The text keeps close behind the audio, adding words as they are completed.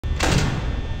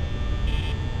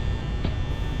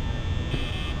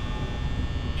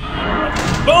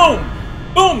Boom!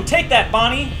 Boom! Take that,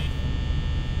 Bonnie!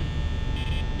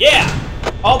 Yeah!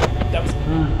 Oh, that was...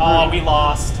 Oh, we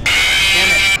lost. Damn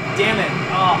it. Damn it.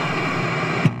 Oh.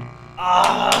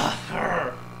 Ah.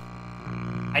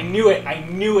 I knew it. I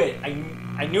knew it.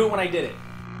 I knew it when I did it.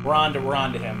 We're on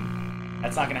to him.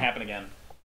 That's not going to happen again.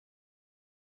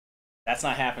 That's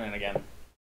not happening again.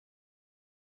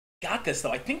 Got this,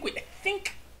 though. I think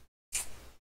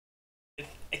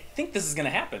this is going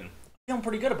to happen. I'm feeling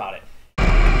pretty good about it.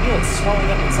 I feel it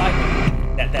swelling up inside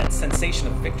me. That sensation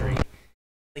of victory.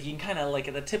 Like you can kind of, like,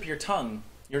 at the tip of your tongue,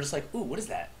 you're just like, ooh, what is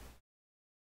that?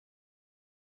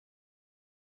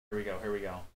 Here we go, here we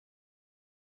go.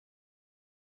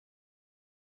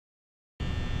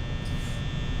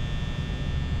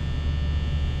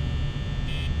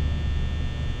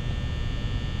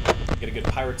 Get a good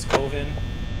Pirate's Cove in.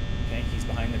 Okay, he's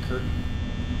behind the curtain.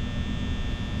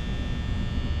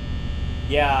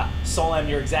 Yeah, Solem,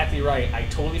 you're exactly right. I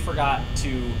totally forgot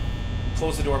to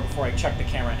close the door before I checked the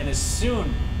camera, and as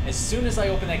soon as I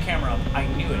opened that camera up, I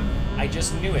knew it. I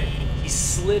just knew it. He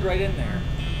slid right in there,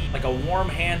 like a warm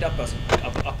hand up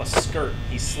a skirt.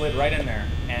 He slid right in there,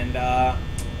 and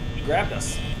he grabbed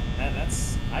us.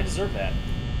 I deserve that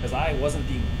because I wasn't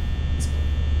being.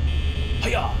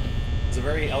 Hiya! It's a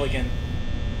very elegant,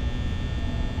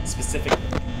 specific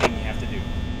thing you have to do.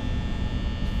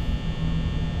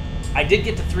 I did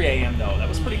get to 3 a.m. though. That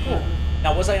was pretty cool.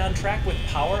 Now, was I on track with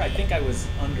power? I think I was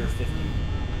under 50.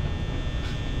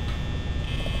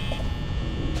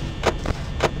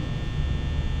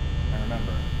 I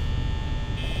remember.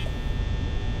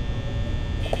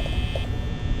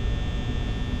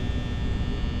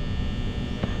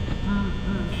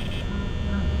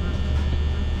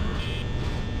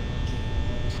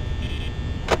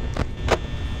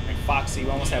 And Foxy, we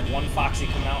almost have one Foxy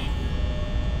coming out.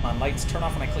 Come on, lights turn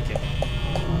off when I click it.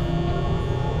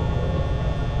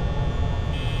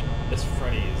 This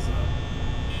Freddy is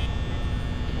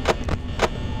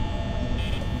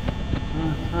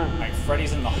Alright,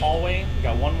 Freddy's in the hallway. We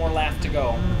got one more laugh to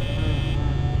go.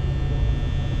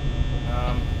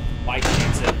 Why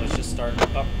chance it? Let's just start.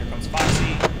 Oh, here comes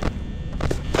Foxy.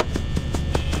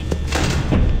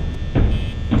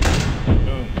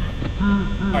 Boom.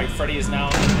 Alright, Freddy is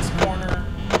now in this corner.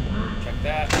 Check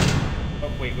that. Oh,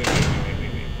 wait.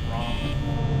 Wrong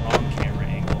camera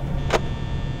angle.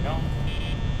 No.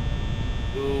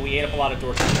 Ooh, we ate up a lot of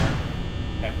doors in there.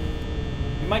 Okay.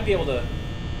 We might be able to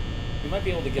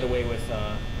get away with one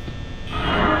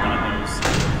of those.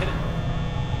 Hit it.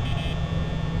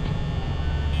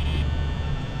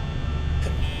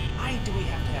 Why do we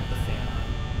have to have the fan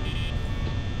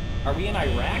on? Are we in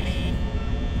Iraq?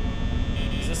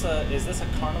 Is this a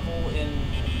carnival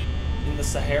in the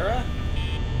Sahara?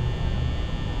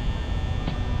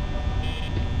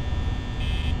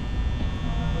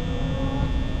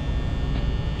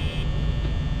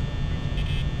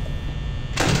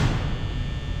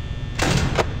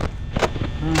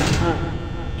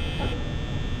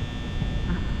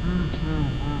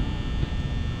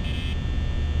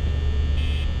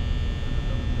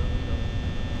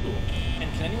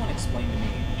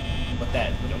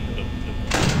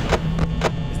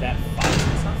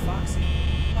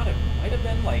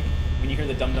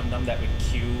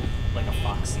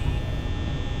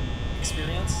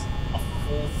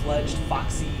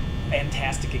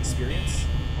 Experience.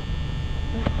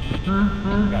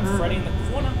 Got Freddy in the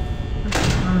corner.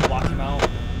 Block him out.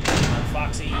 On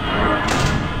Foxy.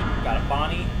 Got a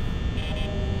Bonnie.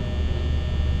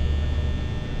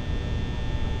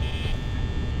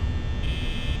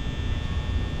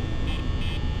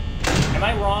 Am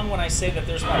I wrong when I say that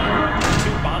there's like 2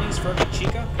 Bonnies for every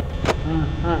Chica?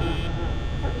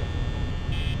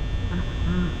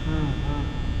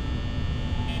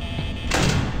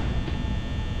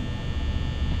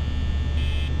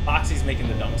 Foxy's making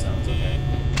the dumb sounds, okay.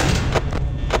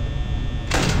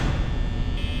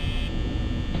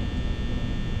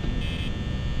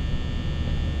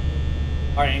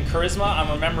 Alright, in Charisma,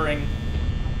 I'm remembering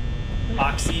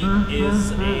Foxy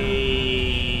is a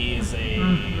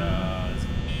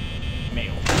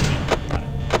male. Got it.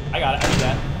 I got it, I did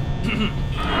that.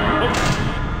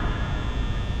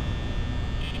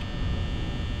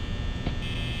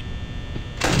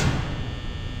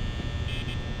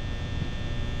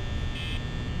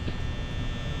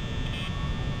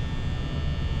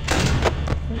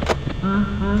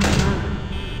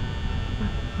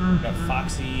 Got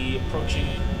Foxy approaching.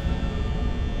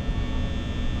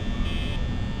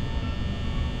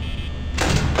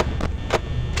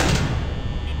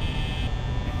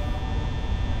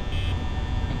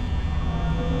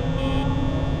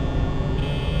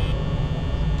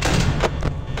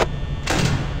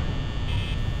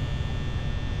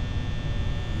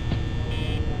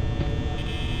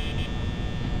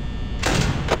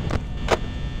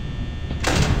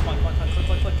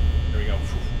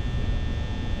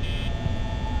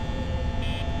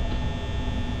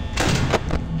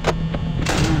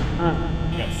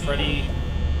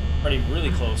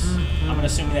 really close. I'm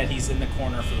assuming that he's in the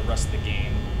corner for the rest of the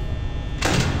game.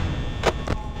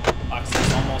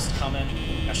 Foxy's almost coming.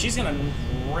 Now she's gonna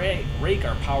rake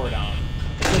our power down.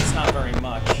 Hopefully it's not very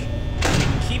much. If we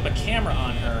can keep a camera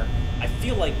on her, I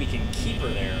feel like we can keep her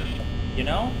there. You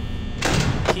know?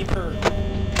 Keep her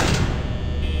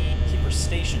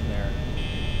stationed there.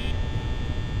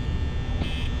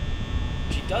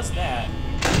 If she does that,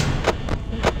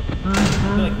 I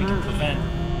feel like we can prevent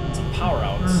some power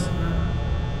outs.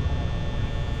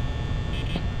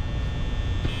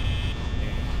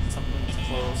 Okay, something's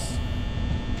close.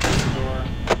 Close the door.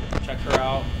 Check her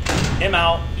out. Him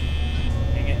out.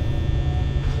 Dang it.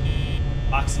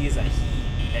 Foxy is a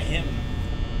he, a him.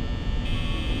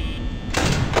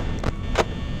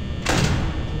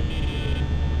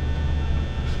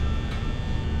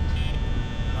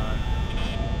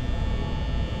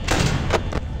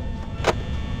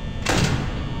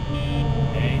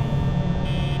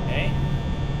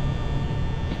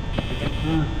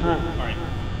 Alright.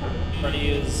 Freddy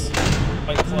is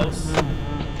quite close.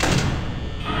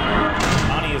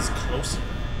 Bonnie is closer.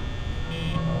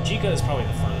 Chica is probably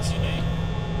the furthest away.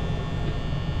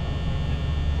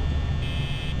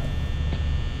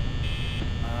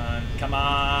 Come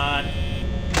on.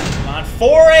 Come on.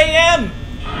 4 a.m.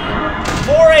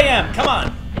 4 a.m. Come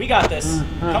on. We got this.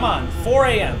 Come on. 4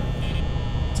 a.m.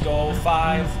 Let's go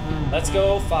 5. Let's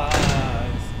go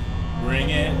 5. Bring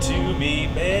it to me,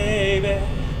 baby.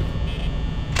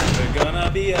 We're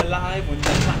gonna be alive when the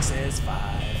clock says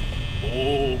 5.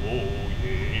 Oh,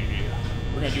 yeah.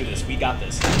 We're gonna do this. We got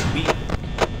this.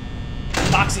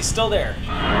 Foxy's still there.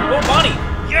 Go, Bonnie.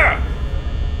 Yeah.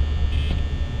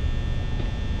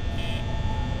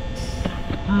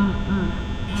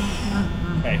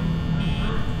 Okay.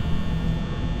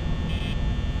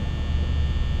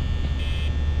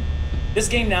 This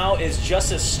game now is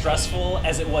just as stressful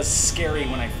as it was scary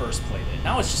when I first played it.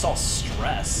 Now it's just all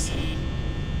stress.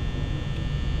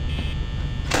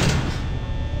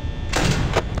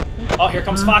 Oh, here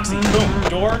comes Foxy. Boom.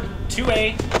 Door.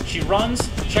 2A. She runs.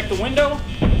 Check the window.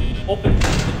 Open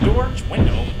the door.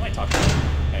 Window? What am I talking about?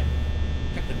 Okay.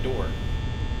 Check the door.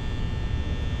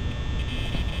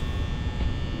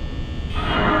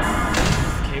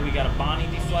 Okay, we got a Bonnie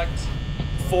deflect.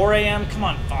 4 a.m. Come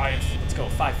on, 5. Let's go.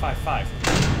 5, 5, 5.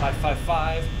 5, 5,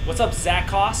 5. What's up, Zach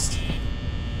Cost?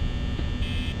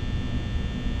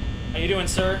 How you doing,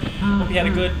 sir? Hope you had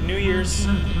a good New Year's.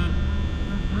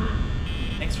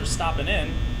 Thanks for stopping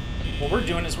in. What we're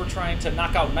doing is we're trying to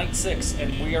knock out Night 6,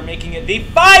 and we are making it the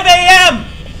 5 a.m.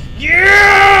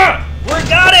 Yeah! We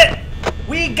got it!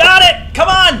 We got it! Come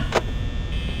on!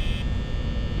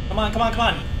 Come on, come on, come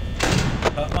on.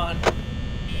 Come on.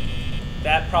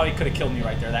 That probably could have killed me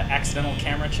right there. That accidental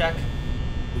camera check.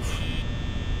 Oof.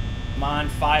 Come on,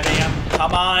 5 a.m.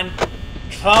 Come on.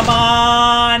 Come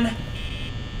on.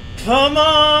 Come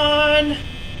on.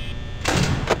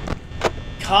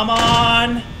 Come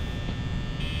on.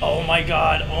 Oh my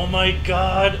god. Oh my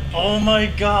god. Oh my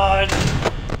god.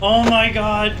 Oh my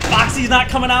god. Foxy's not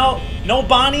coming out. No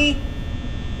Bonnie.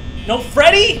 No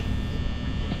Freddy.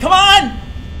 Come on.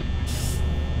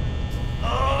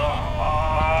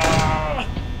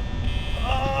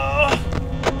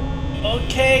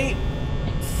 Okay.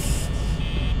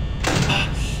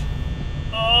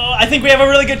 I think we have a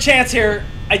really good chance here.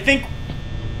 I think.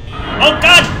 Oh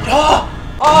God! Oh!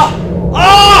 Oh!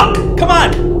 Oh! Come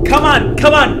on! Come on!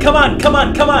 Come on! Come on! Come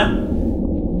on! Come on!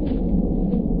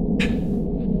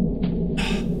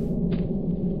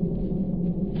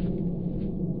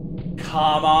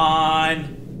 Come on!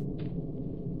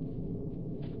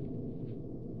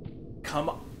 Come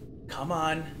on! Come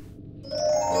on!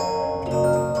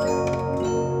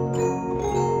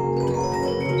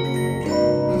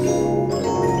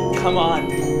 Come on.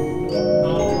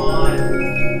 Come on.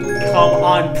 Come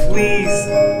on, please.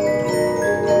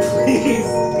 Please.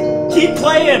 Keep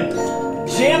playing.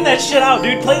 Jam that shit out,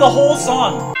 dude. Play the whole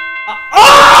song.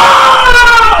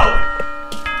 Oh!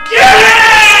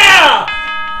 Yeah!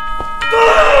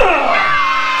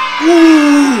 Ooh.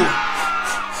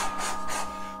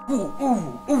 Ooh, ooh,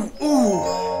 ooh,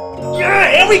 ooh.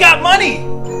 Yeah, and we got money.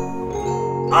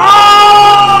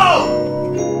 Oh!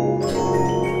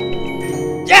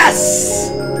 Yes!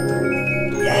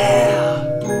 Yeah!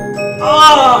 Oh,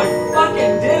 I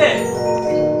fucking did it!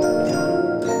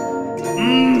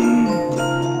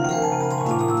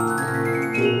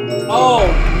 Oh,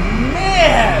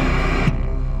 man!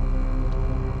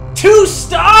 2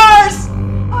 stars!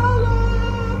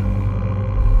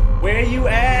 Where you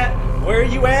at? Where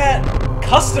you at?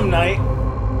 Custom night?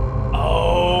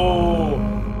 Oh.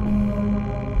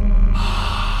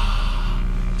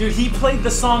 Dude, he played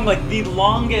the song like the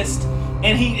longest,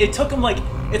 and it took him like,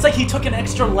 it's like he took an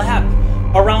extra lap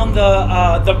around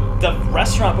the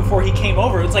restaurant before he came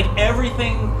over. It's like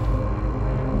everything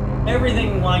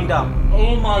lined up.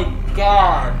 Oh my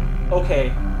god.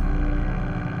 Okay.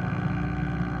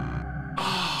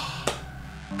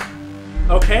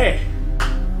 Okay.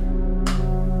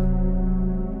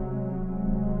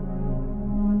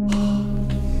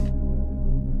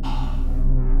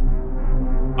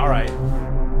 All right.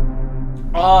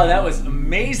 Oh, that was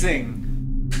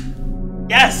amazing.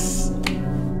 Yes.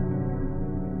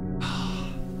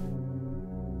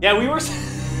 Yeah, we were.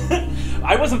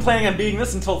 I wasn't planning on being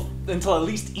this until at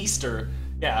least Easter.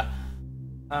 Yeah.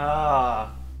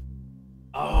 Oh.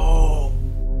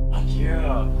 Fuck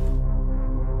yeah.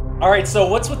 All right. So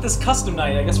what's with this custom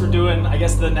night? I guess we're doing. I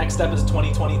guess the next step is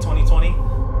 2020.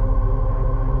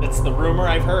 That's the rumor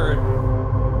I've heard.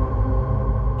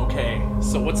 Okay.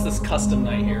 So what's this custom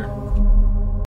night here?